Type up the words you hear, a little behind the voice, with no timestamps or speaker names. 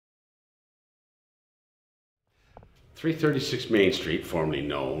336 Main Street, formerly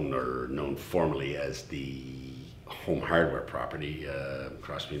known formally as the Home Hardware property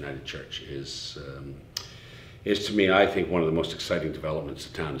across the United Church, is to me, I think, one of the most exciting developments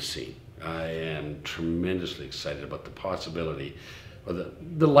the town has seen. I am tremendously excited about the possibility, or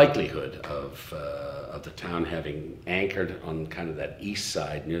the likelihood of the town having anchored on kind of that east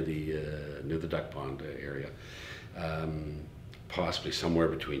side near the Duck Pond area. Possibly somewhere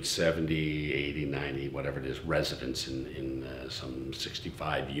between 70, 80, 90, whatever it is, residents in some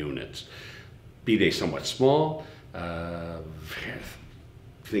 65 units. Be they somewhat small,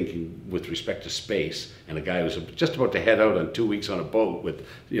 thinking with respect to space, and a guy who's just about to head out on 2 weeks on a boat with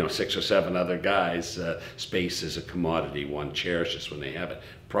 6 or 7 other guys. Space is a commodity one cherishes when they have it.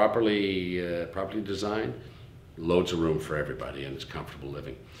 Properly designed, loads of room for everybody, and it's comfortable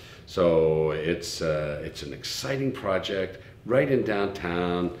living. So it's an exciting project right in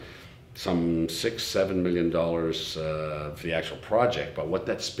downtown. Some $6–7 million for the actual project, but what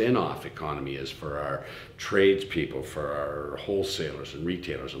that spin-off economy is for our tradespeople, for our wholesalers and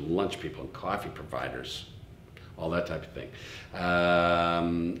retailers and lunch people and coffee providers, all that type of thing,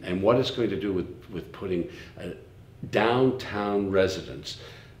 and what it's going to do with putting downtown residents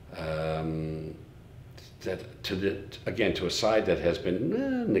to a side that has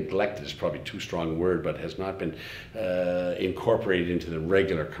been neglected is probably too strong a word, but has not been incorporated into the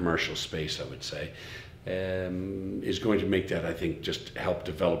regular commercial space, I would say, is going to make that, I think, just help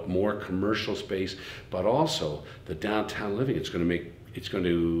develop more commercial space, but also the downtown living. It's going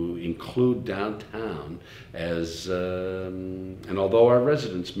to include downtown as, and although our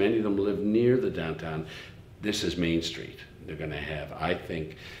residents, many of them live near the downtown, this is Main Street. They're going to have, I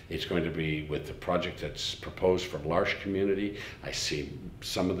think it's going to be, with the project that's proposed for L'Arche community, I see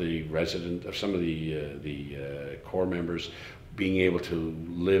some of the core members being able to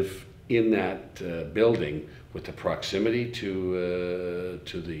live in that building with the proximity to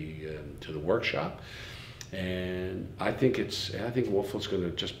the workshop, and I think Wolfville's going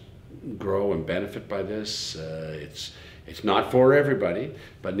to just grow and benefit by this. It's not for everybody,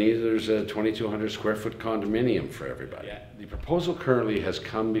 but neither is a 2,200 square foot condominium for everybody. Yeah. The proposal currently has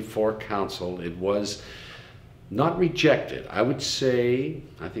come before council. It was not rejected. I would say,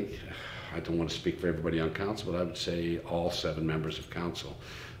 I don't want to speak for everybody on council, but I would say all 7 members of council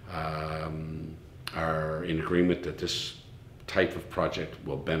are in agreement that this type of project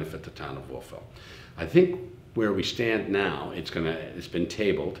will benefit the town of Wolfville. I think where we stand now, it's been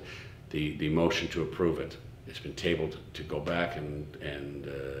tabled, the motion to approve it. It's been tabled to go back and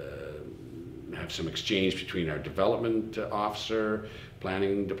have some exchange between our development officer,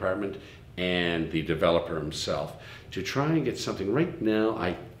 planning department, and the developer himself to try and get something. Right now,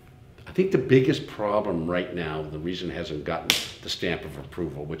 I think the biggest problem right now, the reason it hasn't gotten the stamp of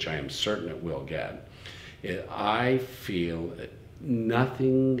approval, which I am certain it will get, I feel that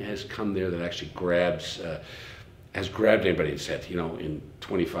nothing has come there that actually has grabbed anybody and said, in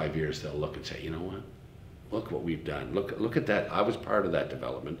 25 years they'll look and say, you know what? Look what we've done. Look at that. I was part of that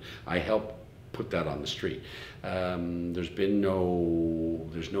development. I helped put that on the street. There's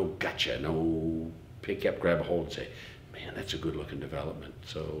no gotcha, no pick up, grab a hold and say, man, that's a good looking development.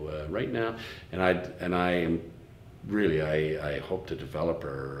 So right now, and I am really, I hope the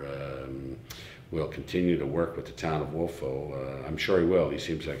developer will continue to work with the town of Wolfville. I'm sure he will. He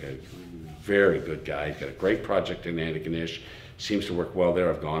seems like a very good guy. He's got a great project in Antigonish. Seems to work well there.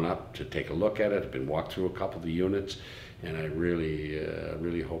 I've gone up to take a look at it. I've been walked through a couple of the units, and I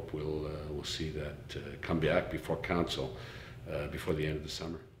really hope we'll see that come back before council before the end of the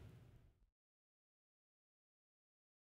summer.